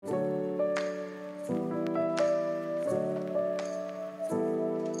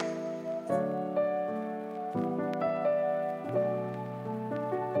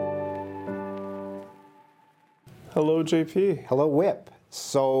Hello, JP. Hello, Whip.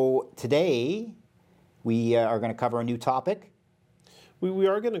 So today we are going to cover a new topic. We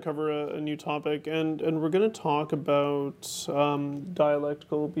are going to cover a new topic, and we're going to talk about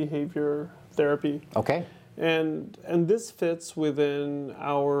dialectical behavior therapy. Okay. And this fits within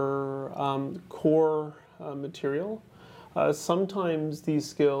our core material. Sometimes these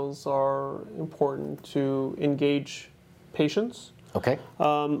skills are important to engage patients. Okay.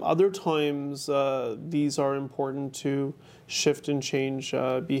 Other times, these are important to shift and change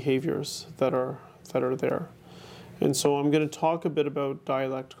behaviors that are there. And so I'm going to talk a bit about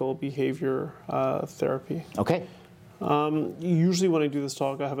dialectical behavior therapy. Okay. Usually when I do this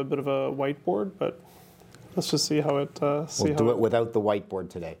talk, I have a bit of a whiteboard, but let's just see how it. We'll do it without the whiteboard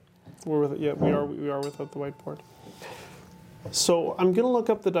today. We are without the whiteboard. So I'm going to look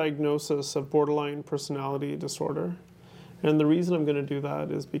up the diagnosis of borderline personality disorder. And the reason I'm going to do that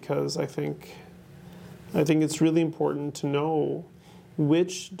is because I think it's really important to know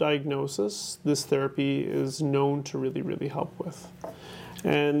which diagnosis this therapy is known to really, really help with.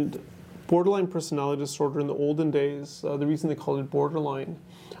 And borderline personality disorder in the olden days, the reason they called it borderline,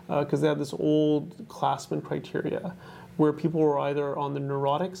 because they had this old Classman criteria where people were either on the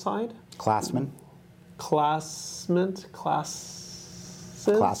neurotic side. Classman? Classes.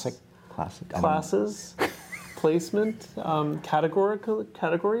 Classic. Classes. Placement,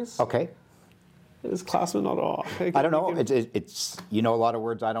 categories. Okay. Is Classman not off? I don't know. It's you know a lot of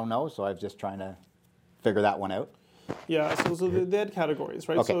words I don't know, so I'm just trying to figure that one out. Yeah, so they had categories,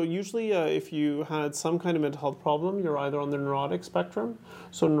 right? Okay. So usually if you had some kind of mental health problem, you're either on the neurotic spectrum.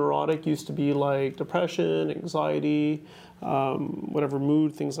 So neurotic used to be like depression, anxiety, whatever,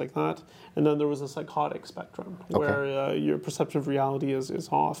 mood, things like that. And then there was a psychotic spectrum where your perception of reality is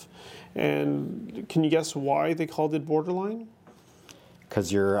off. And can you guess why they called it borderline?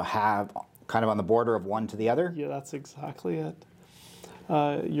 Because you're kind of on the border of one to the other? Yeah, that's exactly it.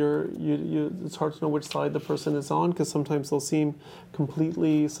 It's hard to know which side the person is on because sometimes they'll seem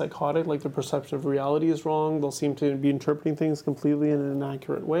completely psychotic, like their perception of reality is wrong. They'll seem to be interpreting things completely in an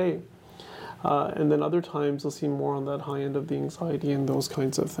inaccurate way. And then other times they'll seem more on that high end of the anxiety and those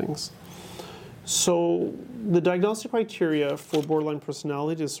kinds of things. So the diagnostic criteria for borderline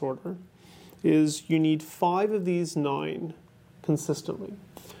personality disorder is you need 5 of these 9 consistently.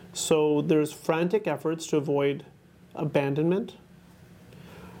 So there's frantic efforts to avoid abandonment.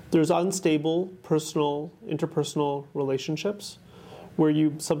 There's unstable interpersonal relationships where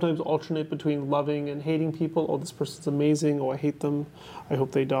you sometimes alternate between loving and hating people. Oh, this person's amazing. Oh, I hate them. I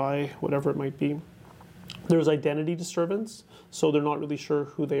hope they die, whatever it might be. There's identity disturbance, so they're not really sure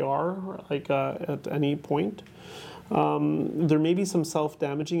who they are at any point. There may be some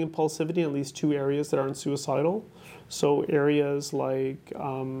self-damaging impulsivity in at least 2 areas that aren't suicidal. So areas like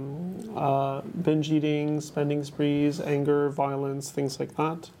binge eating, spending sprees, anger, violence, things like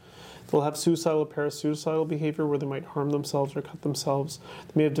that. They'll have suicidal or parasuicidal behavior where they might harm themselves or cut themselves.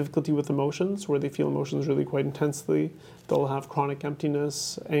 They may have difficulty with emotions where they feel emotions really quite intensely. They'll have chronic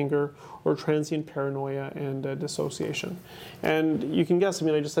emptiness, anger, or transient paranoia and dissociation. And you can guess,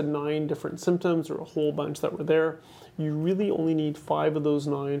 I just said 9 different symptoms or a whole bunch that were there. You really only need 5 of those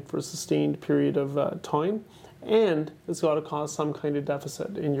 9 for a sustained period of time. And it's got to cause some kind of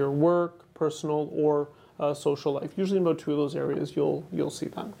deficit in your work, personal, or social life. Usually in about 2 of those areas you'll see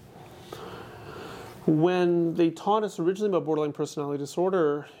that. When they taught us originally about borderline personality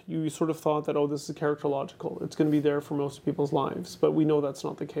disorder, you sort of thought that, this is characterological. It's going to be there for most people's lives. But we know that's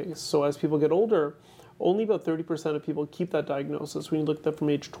not the case. So as people get older, only about 30% of people keep that diagnosis when you look at that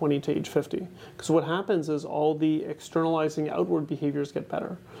from age 20 to age 50. Because what happens is all the externalizing outward behaviors get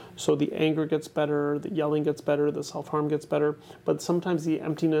better. So the anger gets better, the yelling gets better, the self-harm gets better. But sometimes the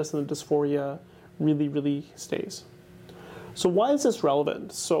emptiness and the dysphoria really, really stays. So why is this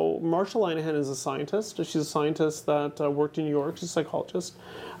relevant? So Marsha Linehan is a scientist. She's a scientist that worked in New York. She's a psychologist.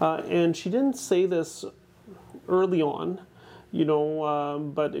 And she didn't say this early on,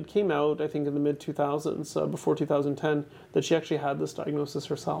 but it came out, I think, in the mid-2000s, before 2010, that she actually had this diagnosis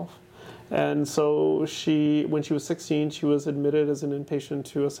herself. And so when she was 16, she was admitted as an inpatient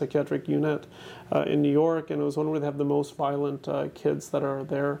to a psychiatric unit in New York, and it was one where they have the most violent kids that are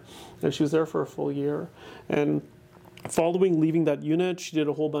there. And she was there for a full year. And following leaving that unit, she did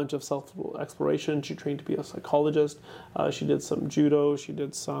a whole bunch of self-exploration. She trained to be a psychologist. She did some judo. She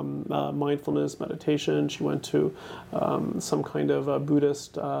did some mindfulness meditation. She went to some kind of a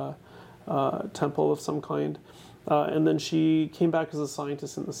Buddhist temple of some kind. And then she came back as a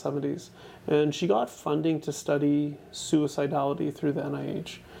scientist in the 70s. And she got funding to study suicidality through the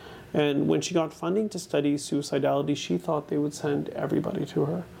NIH. And when she got funding to study suicidality, she thought they would send everybody to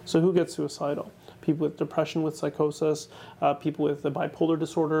her. So who gets suicidal? people with depression with psychosis, people with the bipolar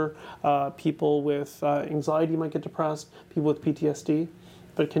disorder, people with anxiety might get depressed, people with PTSD.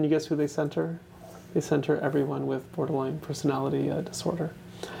 But can you guess who they center? They center everyone with borderline personality disorder.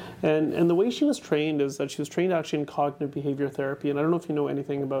 And the way she was trained is that she was trained actually in cognitive behavior therapy. And I don't know if you know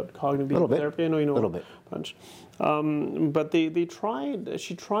anything about cognitive behavior therapy. I know you know a bunch. But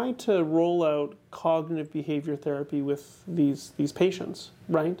she tried to roll out cognitive behavior therapy with these patients,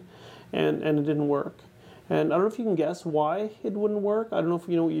 right? And it didn't work. And I don't know if you can guess why it wouldn't work. I don't know if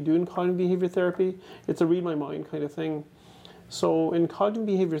you know what you do in cognitive behavior therapy. It's a read my mind kind of thing. So in cognitive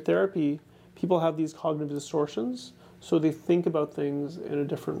behavior therapy, people have these cognitive distortions, so they think about things in a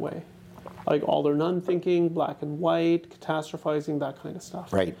different way. Like all or none thinking, black and white, catastrophizing, that kind of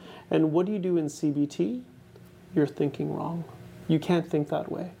stuff. Right. And what do you do in CBT? You're thinking wrong. You can't think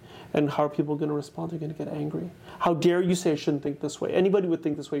that way. And how are people going to respond? They're going to get angry. How dare you say I shouldn't think this way? Anybody would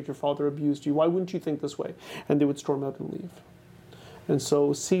think this way if your father abused you. Why wouldn't you think this way? And they would storm out and leave. And so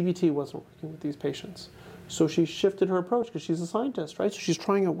CBT wasn't working with these patients. So she shifted her approach because she's a scientist, right? So she's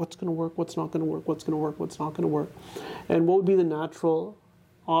trying out what's going to work, what's not going to work, what's going to work, what's not going to work. And what would be the natural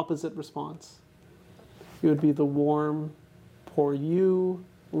opposite response? It would be the warm, poor you,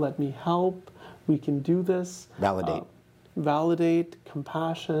 let me help, we can do this. Validate. Validate,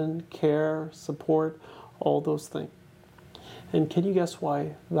 compassion, care, support, all those things. And can you guess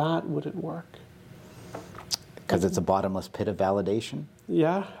why that wouldn't work? Because it's a bottomless pit of validation?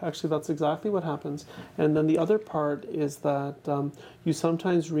 Yeah, actually that's exactly what happens. And then the other part is that you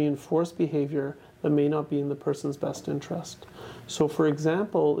sometimes reinforce behavior that may not be in the person's best interest. So for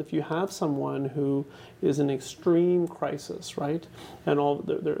example, if you have someone who is in extreme crisis, right, and all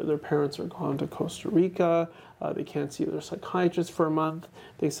their parents are gone to Costa Rica, they can't see their psychiatrist for a month,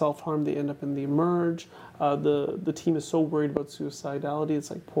 they self-harm, they end up in the emerge, the team is so worried about suicidality,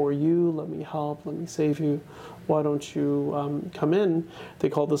 it's like, poor you, let me help, let me save you, why don't you come in? They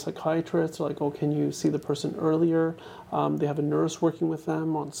call the psychiatrist, they're like, oh, can you see the person earlier? They have a nurse working with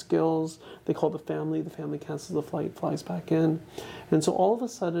them on skills, they call the family cancels the flight, flies back in. And so all of a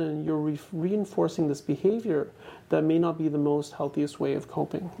sudden you're reinforcing this behavior that may not be the most healthiest way of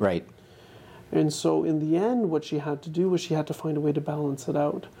coping. Right. And so in the end, what she had to do was she had to find a way to balance it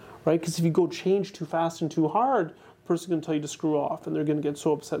out, right? Because if you go change too fast and too hard, the person's going to tell you to screw off, and they're going to get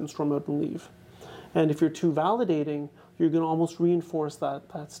so upset and storm out and leave. And if you're too validating, you're going to almost reinforce that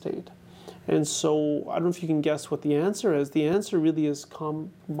state. And so I don't know if you can guess what the answer is. The answer really is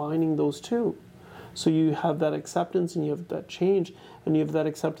combining those two. So you have that acceptance and you have that change, and you have that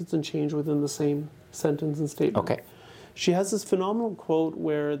acceptance and change within the same sentence and statement. Okay. She has this phenomenal quote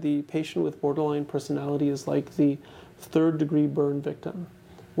where the patient with borderline personality is like the third-degree burn victim,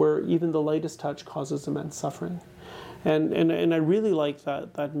 where even the lightest touch causes immense suffering. And I really like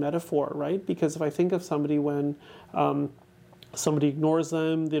that metaphor, right? Because if I think of somebody when somebody ignores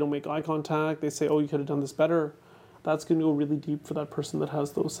them, they don't make eye contact, they say, oh, you could have done this better, that's going to go really deep for that person that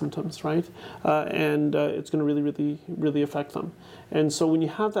has those symptoms, right? And it's going to really, really, really affect them. And so when you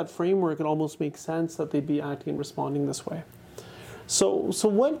have that framework, it almost makes sense that they'd be acting and responding this way. So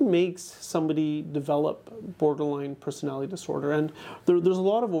what makes somebody develop borderline personality disorder? And there's a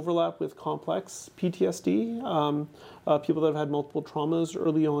lot of overlap with complex PTSD, people that have had multiple traumas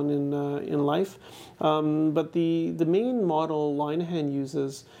early on in life. But the main model Linehan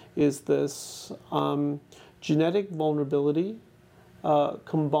uses is this genetic vulnerability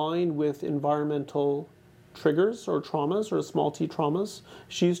combined with environmental triggers or traumas or small t traumas.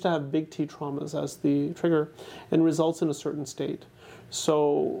 She used to have big T traumas as the trigger, and results in a certain state.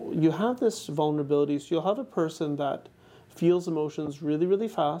 So you have this vulnerability. So you'll have a person that feels emotions really, really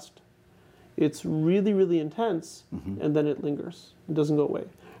fast. It's really, really intense, and then it lingers. It doesn't go away.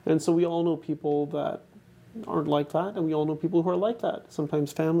 And so we all know people that aren't like that, and we all know people who are like that.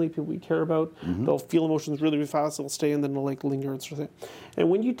 Sometimes family, people we care about, they'll feel emotions really, really fast, they'll stay, and then they'll like linger and sort of thing. And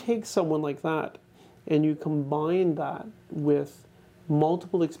when you take someone like that and you combine that with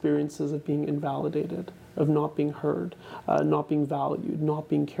multiple experiences of being invalidated, of not being heard, not being valued, not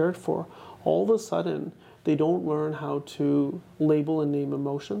being cared for, all of a sudden they don't learn how to label and name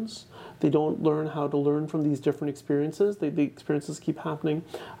emotions. They don't learn how to learn from these different experiences. The experiences keep happening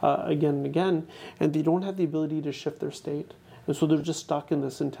again and again, and they don't have the ability to shift their state. And so they're just stuck in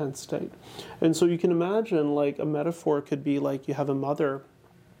this intense state. And so you can imagine, like, a metaphor could be like you have a mother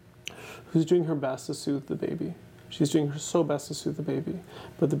who's doing her best to soothe the baby. She's doing her so best to soothe the baby,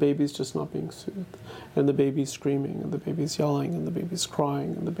 but the baby's just not being soothed. And the baby's screaming, and the baby's yelling, and the baby's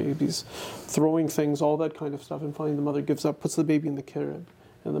crying, and the baby's throwing things, all that kind of stuff. And finally the mother gives up, puts the baby in the crib,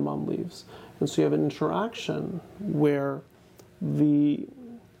 and the mom leaves. And so you have an interaction where the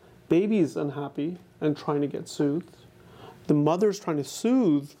Baby's unhappy and trying to get soothed. The mother's trying to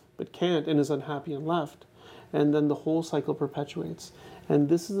soothe but can't and is unhappy and left. And then the whole cycle perpetuates. And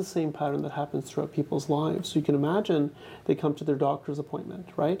this is the same pattern that happens throughout people's lives. So you can imagine they come to their doctor's appointment,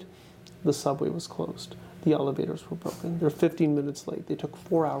 right? The subway was closed. The elevators were broken. They're 15 minutes late. They took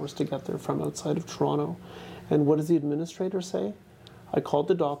 4 hours to get there from outside of Toronto. And what does the administrator say? I called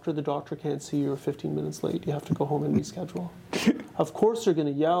the doctor can't see you, you're 15 minutes late. You have to go home and reschedule. Of course they're going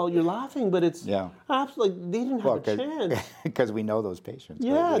to yell. You're laughing, but it's absolutely, they didn't have a chance. Because we know those patients.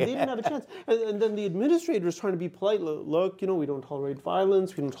 Yeah, they didn't have a chance. And then the administrator is trying to be polite. Look, we don't tolerate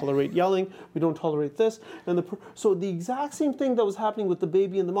violence. We don't tolerate yelling. We don't tolerate this. And so the exact same thing that was happening with the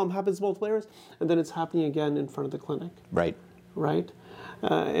baby and the mom happens multiple layers, and then it's happening again in front of the clinic. Right. Right?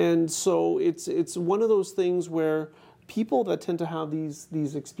 And so it's one of those things where people that tend to have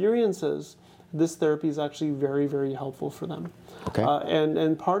these experiences, this therapy is actually very, very helpful for them. Okay.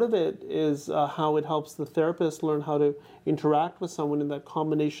 And part of it is how it helps the therapist learn how to interact with someone in that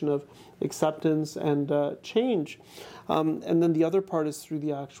combination of acceptance and change. And then the other part is through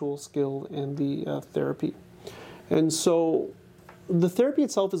the actual skill and the therapy. And so the therapy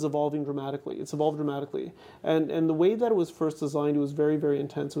itself is evolving dramatically. It's evolved dramatically. And the way that it was first designed, it was very, very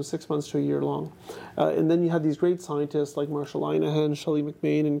intense. It was 6 months to a year long. And then you had these great scientists like Marshall Linehan, Shelley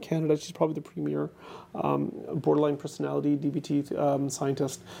McMahon in Canada. She's probably the premier borderline personality, DBT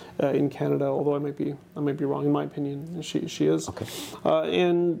scientist in Canada, although I might be wrong. In my opinion, she is. Okay.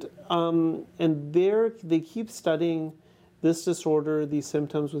 And they keep studying this disorder, these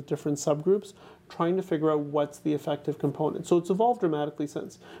symptoms with different subgroups, trying to figure out what's the effective component. So it's evolved dramatically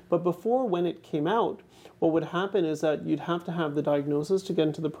since. But before, when it came out, what would happen is that you'd have to have the diagnosis to get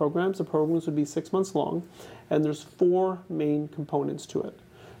into the programs. The programs would be 6 months long, and there's 4 main components to it.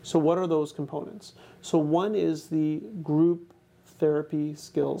 So what are those components? So one is the group therapy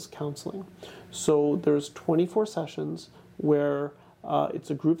skills counseling. So there's 24 sessions where it's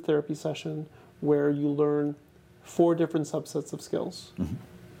a group therapy session where you learn 4 different subsets of skills.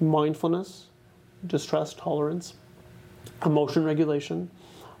 Mm-hmm. Mindfulness, distress tolerance, emotion regulation,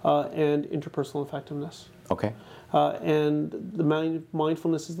 and interpersonal effectiveness. Okay. And the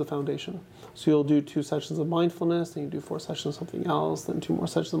mindfulness is the foundation. So you'll do 2 sessions of mindfulness, then you do 4 sessions of something else, then 2 more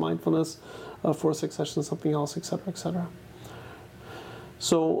sessions of mindfulness, 4 or 6 sessions of something else, etc., etc.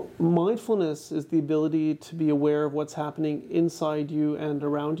 So mindfulness is the ability to be aware of what's happening inside you and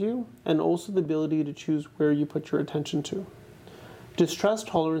around you, and also the ability to choose where you put your attention to. Distress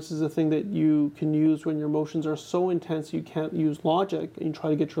tolerance is a thing that you can use when your emotions are so intense you can't use logic, and you try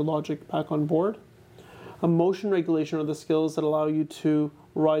to get your logic back on board. Emotion regulation are the skills that allow you to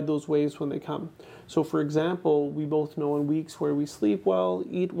ride those waves when they come. So for example, we both know in weeks where we sleep well,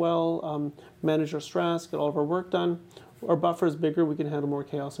 eat well, manage our stress, get all of our work done, our buffer is bigger, we can handle more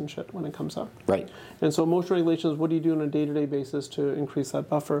chaos and shit when it comes up. Right. And so emotional regulation is what do you do on a day-to-day basis to increase that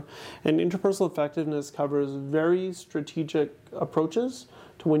buffer. And interpersonal effectiveness covers very strategic approaches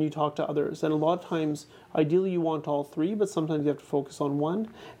to when you talk to others. And a lot of times, ideally you want all 3, but sometimes you have to focus on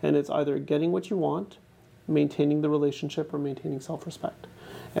one. And it's either getting what you want, maintaining the relationship, or maintaining self-respect.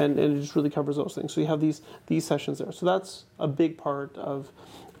 And it just really covers those things. So you have these sessions there. So that's a big part of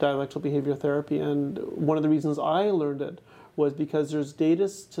dialectical behavior therapy. And one of the reasons I learned it was because there's data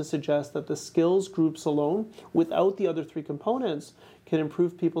to suggest that the skills groups alone, without the other 3 components, can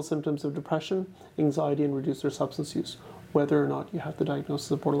improve people's symptoms of depression, anxiety, and reduce their substance use, whether or not you have the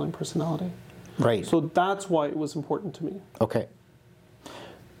diagnosis of borderline personality. Right. So that's why it was important to me. Okay.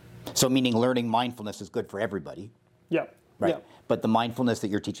 So meaning learning mindfulness is good for everybody. Yeah. Right. Yeah. But the mindfulness that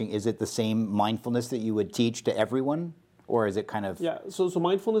you're teaching, is it the same mindfulness that you would teach to everyone? Or is it kind of... Yeah, so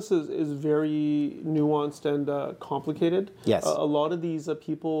mindfulness is very nuanced and complicated. Yes. A lot of these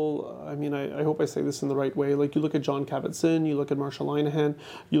people, I mean, I hope I say this in the right way. Like you look at John Kabat-Zinn, you look at Marshall Linehan,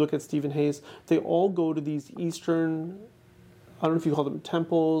 you look at Stephen Hayes. They all go to these Eastern, I don't know if you call them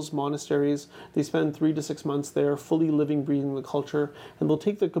temples, monasteries. They spend 3 to 6 months there, fully living, breathing the culture, and they'll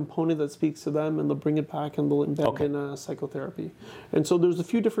take the component that speaks to them and they'll bring it back and they'll embed in psychotherapy. And so there's a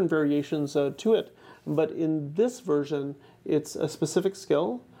few different variations to it. But in this version, it's a specific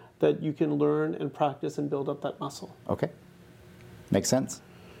skill that you can learn and practice and build up that muscle. Okay. Makes sense.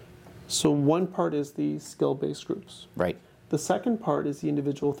 So one part is the skill-based groups. Right. The second part is the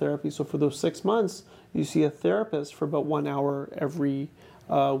individual therapy. So for those 6 months, you see a therapist for about 1 hour every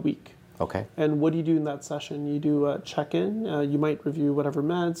week. Okay. And what do you do in that session? You do a check-in. You might review whatever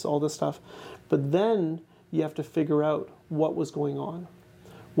meds, all this stuff. But then you have to figure out what was going on.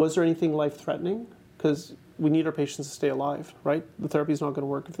 Was there anything life-threatening? Because we need our patients to stay alive, right? The therapy is not going to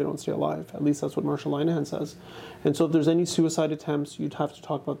work if they don't stay alive. At least that's what Marshall Linehan says. And so if there's any suicide attempts, you'd have to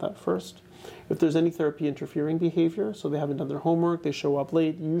talk about that first. If there's any therapy interfering behavior, so they haven't done their homework, they show up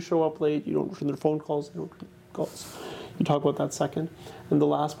late, you show up late, you don't return their phone calls, they don't return calls. You talk about that second. And the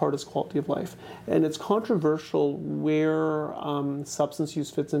last part is quality of life. And it's controversial where substance use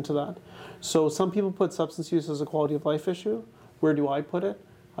fits into that. So some people put substance use as a quality of life issue. Where do I put it?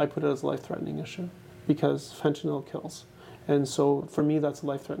 I put it as a life-threatening issue because fentanyl kills. And so for me, that's a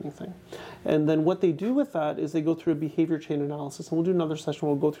life-threatening thing. And then what they do with that is they go through a behavior chain analysis. And we'll do another session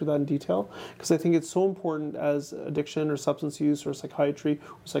where we'll go through that in detail because I think it's so important as addiction or substance use or psychiatry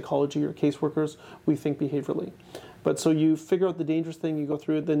or psychology or caseworkers, we think behaviorally. But so you figure out the dangerous thing, you go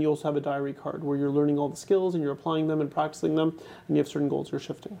through it, then you also have a diary card where you're learning all the skills and you're applying them and practicing them, and you have certain goals you're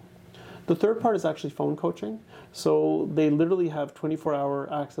shifting. The third part is actually phone coaching. So they literally have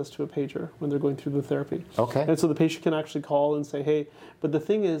 24-hour access to a pager when they're going through the therapy. Okay. And so the patient can actually call and say, hey, but the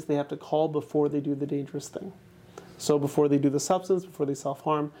thing is they have to call before they do the dangerous thing. So before they do the substance, before they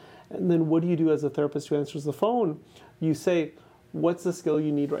self-harm. And then what do you do as a therapist who answers the phone? You say, what's the skill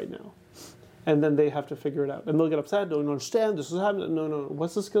you need right now? And then they have to figure it out. And they'll get upset, don't understand, this is happening. No,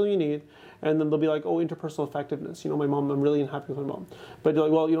 what's the skill you need? And then they'll be like, oh, interpersonal effectiveness. You know, my mom, I'm really unhappy with my mom. But you're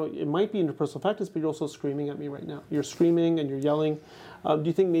like, well, you know, it might be interpersonal effectiveness, but you're also screaming at me right now. You're screaming and you're yelling. Do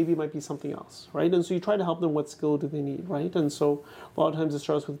you think maybe it might be something else, right? And so you try to help them, what skill do they need, right? And so a lot of times it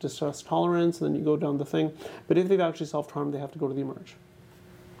starts with distress tolerance, and then you go down the thing. But if they've actually self-harmed, they have to go to the emerge.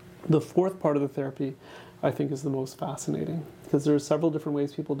 The fourth part of the therapy, I think, is the most fascinating because there are several different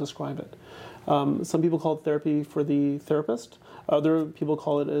ways people describe it. Some people call it therapy for the therapist. Other people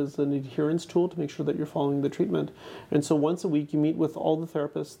call it as an adherence tool to make sure that you're following the treatment. And so once a week, you meet with all the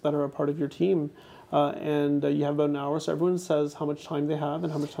therapists that are a part of your team, and you have about an hour. So everyone says how much time they have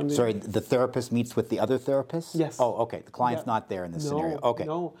and how much time they Sorry, the therapist meets with the other therapists? Yes. Oh, okay. The client's not there in this scenario. Okay.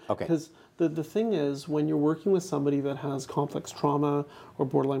 No. Okay. Because the thing is, when you're working with somebody that has complex trauma or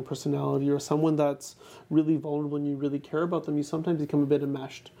borderline personality or someone that's really vulnerable and you really care about them, you sometimes become a bit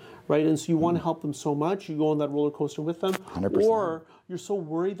enmeshed, right? And so you want to help them so much, you go on that roller coaster with them. 100%. Or you're so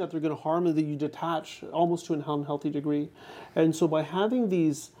worried that they're going to harm them that you detach almost to an unhealthy degree. And so by having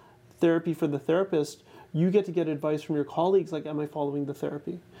these therapy for the therapist, you get to get advice from your colleagues, like, am I following the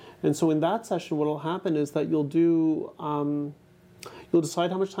therapy? And so in that session, what will happen is that you'll decide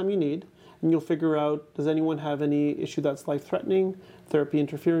how much time you need, and you'll figure out, does anyone have any issue that's life-threatening, therapy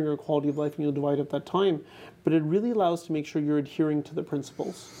interfering, or quality of life, and you'll divide up that time. But it really allows to make sure you're adhering to the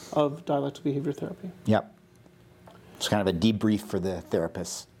principles of dialectical behavior therapy. Yep. It's kind of a debrief for the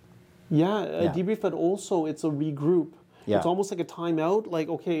therapist. Yeah, a debrief, but also it's a regroup. Yeah. It's almost like a timeout. Like,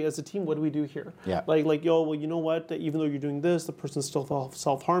 okay, as a team, what do we do here? Yeah. Like, yo, well, you know what? Even though you're doing this, the person's still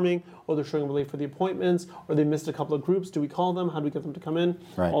self-harming, or they're showing up late for the appointments, or they missed a couple of groups. Do we call them? How do we get them to come in?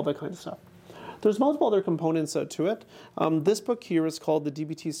 Right. All that kind of stuff. There's multiple other components to it. This book here is called the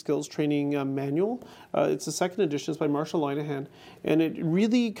DBT Skills Training Manual. It's the second edition. It's by Marshall Linehan, and it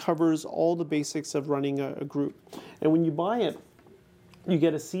really covers all the basics of running a group. And when you buy it, you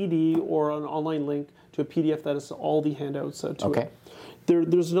get a CD or an online link to a PDF that has all the handouts to it.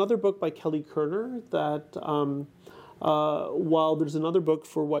 There's another book by Kelly Kerner that, while there's another book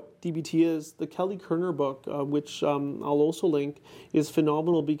for what DBT is, the Kelly Kerner book, which I'll also link, is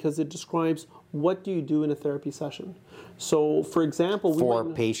phenomenal because it describes what do you do in a therapy session. So, for example, for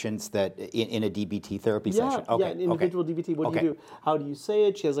patients that in a DBT therapy session. Yeah, an individual DBT. What do you do? How do you say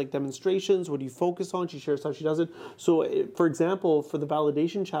it? She has like demonstrations. What do you focus on? She shares how she does it. So, for example, for the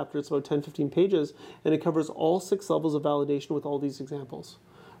validation chapter, it's about 10, 15 pages, and it covers all 6 levels of validation with all these examples.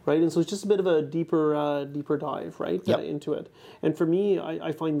 Right, and so it's just a bit of a deeper dive, right, into it. And for me,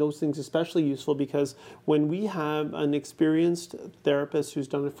 I find those things especially useful because when we have an experienced therapist who's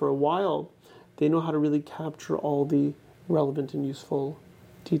done it for a while, they know how to really capture all the relevant and useful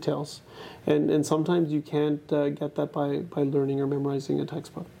details. And sometimes you can't get that by learning or memorizing a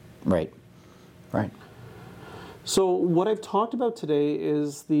textbook. Right. So what I've talked about today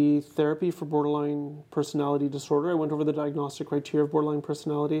is the therapy for borderline personality disorder. I went over the diagnostic criteria of borderline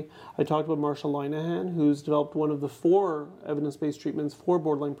personality. I talked about Marshall Linehan, who's developed one of the 4 evidence-based treatments for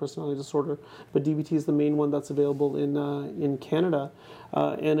borderline personality disorder, but DBT is the main one that's available in Canada.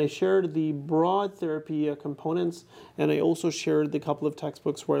 And I shared the broad therapy components, and I also shared the couple of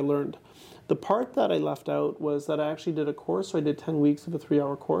textbooks where I learned. The part that I left out was that I actually did a course, so I did 10 weeks of a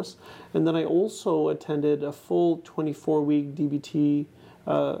 3-hour course, and then I also attended a full 24-week DBT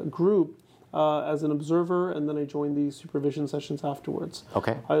group as an observer, and then I joined the supervision sessions afterwards.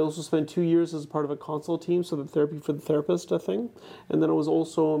 Okay. I also spent 2 years as part of a consult team, so the therapy for the therapist thing, and then I was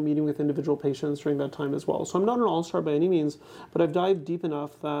also meeting with individual patients during that time as well. So I'm not an all-star by any means, but I've dived deep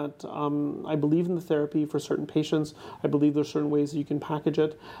enough that I believe in the therapy for certain patients. I believe there's certain ways that you can package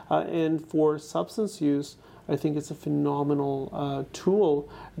it, and for substance use, I think it's a phenomenal tool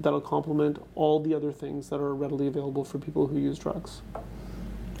that'll complement all the other things that are readily available for people who use drugs.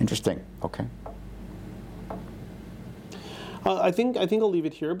 Interesting. Okay. I think I'll leave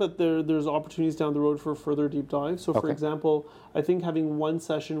it here, but there's opportunities down the road for further deep dives. So, for Okay. example, I think having one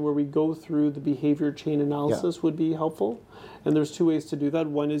session where we go through the behavior chain analysis would be helpful. And there's two ways to do that.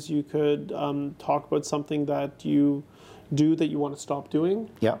 One is you could talk about something that you do that you want to stop doing.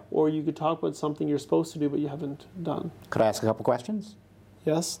 Yeah. Or you could talk about something you're supposed to do but you haven't done. Could I ask a couple questions?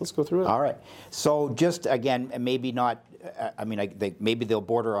 Yes, let's go through it. All right. So just again, maybe not. I mean, maybe they'll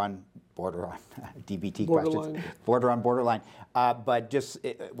border on DBT Borderline. questions, borderline. But just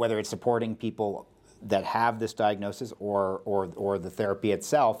whether it's supporting people that have this diagnosis or the therapy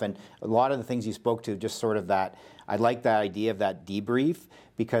itself, and a lot of the things you spoke to, just sort of that. I like that idea of that debrief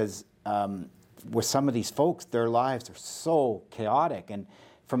because with some of these folks, their lives are so chaotic, and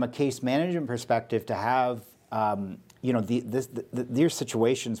from a case management perspective, to have there's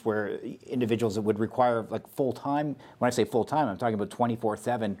situations where individuals that would require like full time. When I say full time, I'm talking about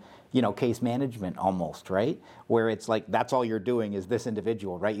 24/7. Case management almost, right? Where it's like that's all you're doing is this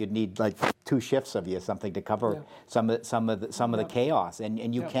individual, right? You'd need like 2 shifts of you, something to cover some of the chaos,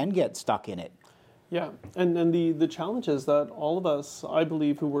 and you can get stuck in it. Yeah, and the challenge is that all of us, I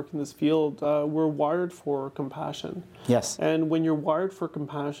believe, who work in this field, we're wired for compassion. Yes. And when you're wired for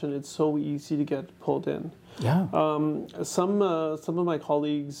compassion, it's so easy to get pulled in. Yeah. Some of my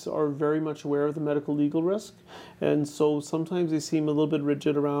colleagues are very much aware of the medical legal risk, and so sometimes they seem a little bit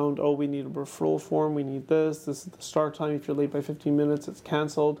rigid around, oh, we need a referral form, we need this is the start time, if you're late by 15 minutes, it's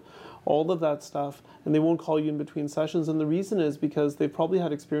canceled, all of that stuff, and they won't call you in between sessions, and the reason is because they've probably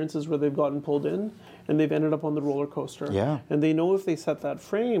had experiences where they've gotten pulled in, and they've ended up on the roller coaster. Yeah. And they know if they set that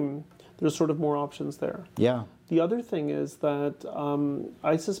frame, there's sort of more options there. Yeah. The other thing is that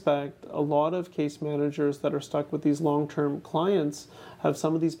I suspect a lot of case managers that are stuck with these long-term clients have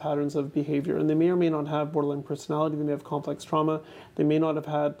some of these patterns of behavior, and they may or may not have borderline personality, they may have complex trauma, they may not have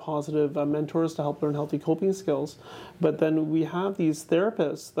had positive mentors to help learn healthy coping skills, but then we have these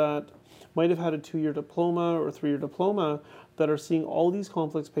therapists that might have had a 2-year diploma or 3-year diploma that are seeing all these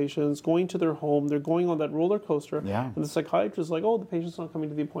complex patients, going to their home, they're going on that roller coaster, Yeah. and the psychiatrist is like, oh, the patient's not coming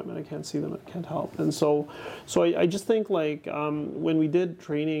to the appointment, I can't see them, I can't help. And so I just think like when we did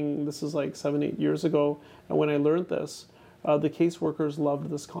training, this is like 7-8 years ago, and when I learned this, the caseworkers loved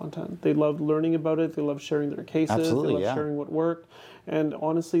this content. They loved learning about it, they loved sharing their cases, Absolutely, they loved sharing what worked, and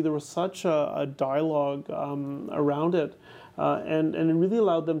honestly, there was such a dialogue around it. And it really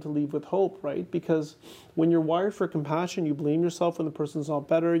allowed them to leave with hope, right? Because when you're wired for compassion, you blame yourself when the person's not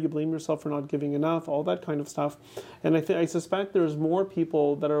better, you blame yourself for not giving enough, all that kind of stuff. And I suspect there's more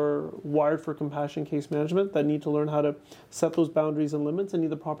people that are wired for compassion case management that need to learn how to set those boundaries and limits and need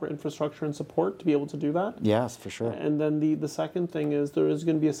the proper infrastructure and support to be able to do that. Yes, for sure. And then the second thing is there is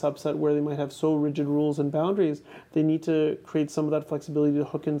going to be a subset where they might have so rigid rules and boundaries, they need to create some of that flexibility to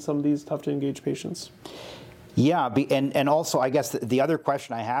hook in some of these tough to engage patients. Yeah, and also I guess the other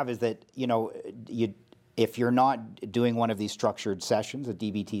question I have is that if you're not doing one of these structured sessions, a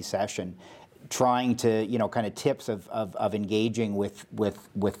DBT session, trying to kind of tips of engaging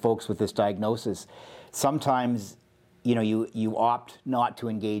with folks with this diagnosis, sometimes you opt not to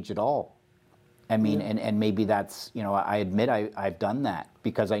engage at all. I mean, and maybe that's I admit I've done that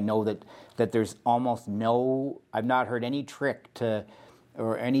because I know that there's almost no, I've not heard any trick to.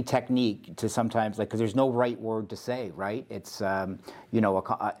 Or any technique to sometimes because there's no right word to say, right? It's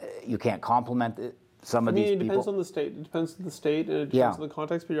you can't compliment some of these people. It depends on the state. It depends on the state and it depends on the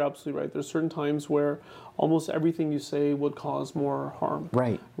context. But you're absolutely right. There's certain times where almost everything you say would cause more harm.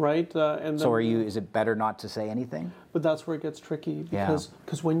 Right. Right. And so is it better not to say anything? But that's where it gets tricky because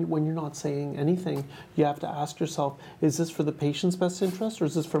when you're not saying anything, you have to ask yourself: is this for the patient's best interest or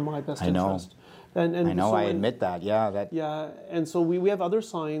is this for my best interest? And I know, I admit that, and so we have other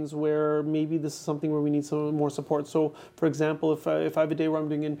signs where maybe this is something where we need some more support. So, for example, if I have a day where I'm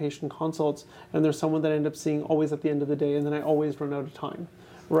doing inpatient consults and there's someone that I end up seeing always at the end of the day and then I always run out of time,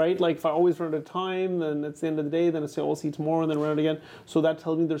 right? Like if I always run out of time, then it's the end of the day, then I say, oh, I'll see you tomorrow, and then run out again. So that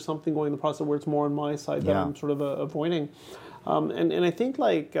tells me there's something going in the process where it's more on my side that I'm sort of avoiding. And I think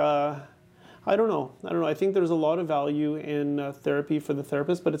I don't know. I think there's a lot of value in therapy for the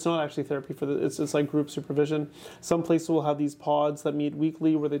therapist, but it's not actually therapy for it's like group supervision. Some places will have these pods that meet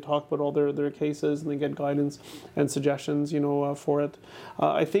weekly where they talk about all their cases and they get guidance and suggestions, for it.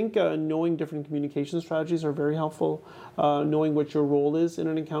 I think knowing different communication strategies are very helpful. Knowing what your role is in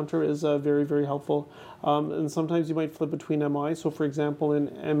an encounter is very, very helpful. And sometimes you might flip between MI. So for example, in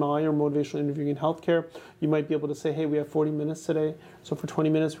MI or motivational interviewing in healthcare, you might be able to say, hey, we have 40 minutes today. So for 20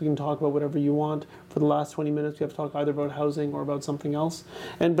 minutes, we can talk about whatever you want. For the last 20 minutes, we have to talk either about housing or about something else.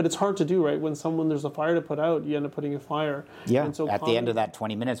 But it's hard to do, right? When there's a fire to put out, you end up putting a fire. Yeah. And so at the end of that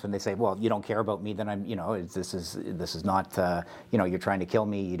 20 minutes, when they say, well, you don't care about me, then I'm, this is not, you're trying to kill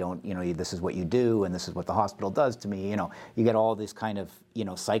me. You don't, this is what you do, and this is what the hospital does to me. You get all this kind of,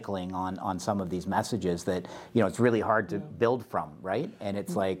 cycling on some of these messages that, it's really hard to build from, right? And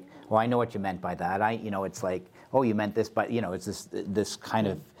it's like, well, I know what you meant by that. It's like, oh, you meant this, but, it's this kind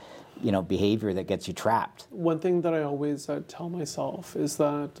of, behavior that gets you trapped. One thing that I always tell myself is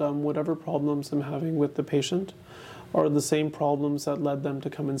that whatever problems I'm having with the patient are the same problems that led them to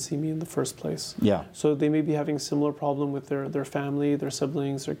come and see me in the first place. Yeah. So they may be having similar problem with their family, their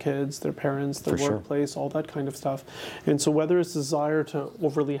siblings, their kids, their parents, their workplace, all that kind of stuff. And so whether it's desire to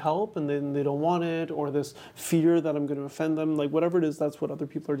overly help and then they don't want it, or this fear that I'm going to offend them, like whatever it is, that's what other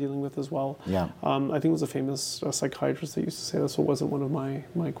people are dealing with as well. Yeah. I think it was a famous psychiatrist that used to say this, so it wasn't one of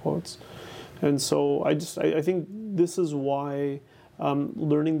my quotes. And so I think this is why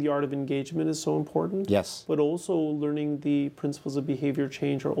learning the art of engagement is so important. Yes. But also learning the principles of behavior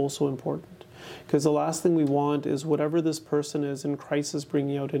change are also important. Because the last thing we want is whatever this person is in crisis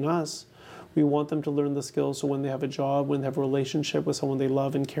bringing out in us, we want them to learn the skills so when they have a job, when they have a relationship with someone they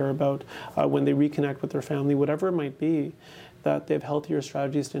love and care about, when they reconnect with their family, whatever it might be, that they have healthier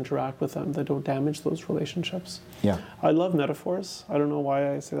strategies to interact with them that don't damage those relationships. Yeah. I love metaphors. I don't know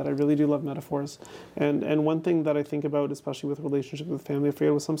why I say that. I really do love metaphors. And one thing that I think about, especially with relationships with family, I forget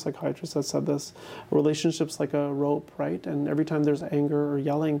it was some psychiatrist that said this, a relationship's like a rope, right? And every time there's anger or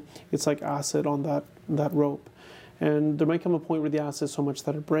yelling, it's like acid on that rope. And there might come a point where the acid is so much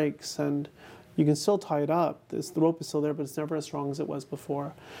that it breaks, and you can still tie it up. The rope is still there, but it's never as strong as it was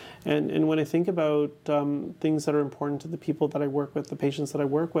before. And when I think about things that are important to the people that I work with, the patients that I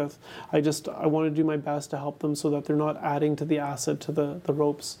work with, I want to do my best to help them so that they're not adding to the acid, to the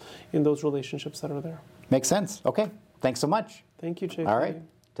ropes in those relationships that are there. Makes sense. Okay. Thanks so much. Thank you, Jay. All right.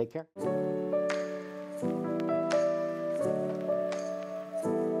 Take care.